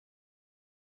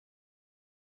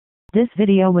This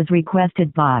video was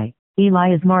requested by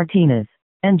Elias Martinez.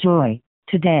 Enjoy.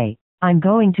 Today, I'm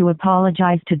going to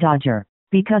apologize to Dodger,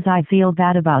 because I feel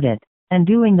bad about it, and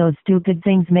doing those stupid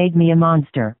things made me a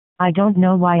monster. I don't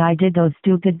know why I did those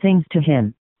stupid things to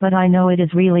him, but I know it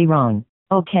is really wrong.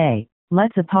 Okay,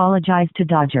 let's apologize to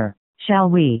Dodger, shall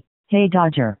we? Hey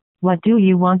Dodger, what do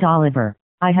you want, Oliver?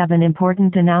 I have an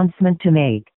important announcement to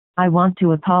make. I want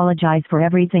to apologize for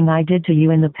everything I did to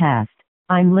you in the past.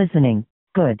 I'm listening.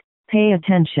 Good. Pay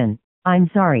attention. I'm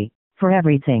sorry for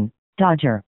everything,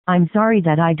 Dodger. I'm sorry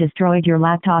that I destroyed your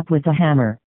laptop with a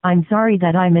hammer. I'm sorry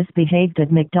that I misbehaved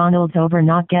at McDonald's over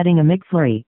not getting a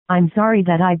McFlurry. I'm sorry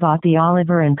that I bought the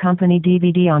Oliver and Company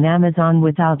DVD on Amazon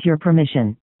without your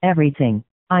permission. Everything.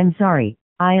 I'm sorry.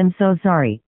 I am so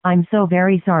sorry. I'm so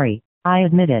very sorry. I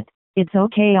admit it. It's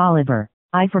okay, Oliver.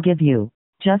 I forgive you.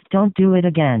 Just don't do it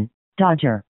again.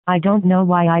 Dodger, I don't know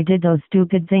why I did those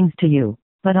stupid things to you,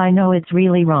 but I know it's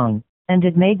really wrong, and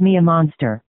it made me a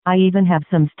monster. I even have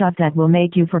some stuff that will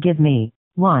make you forgive me.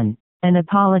 1. An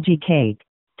apology cake.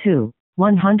 2.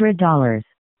 $100.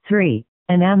 3.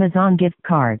 An Amazon gift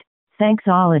card. Thanks,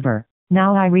 Oliver.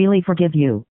 Now I really forgive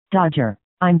you. Dodger,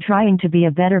 I'm trying to be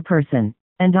a better person,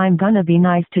 and I'm gonna be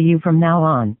nice to you from now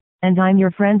on, and I'm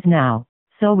your friends now,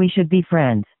 so we should be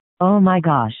friends. Oh my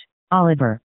gosh,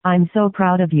 Oliver, I'm so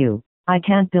proud of you. I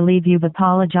can't believe you've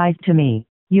apologized to me.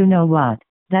 You know what?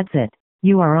 That's it.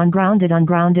 You are ungrounded,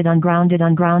 ungrounded, ungrounded,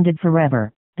 ungrounded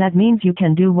forever. That means you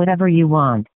can do whatever you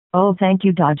want. Oh, thank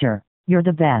you, Dodger. You're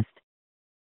the best.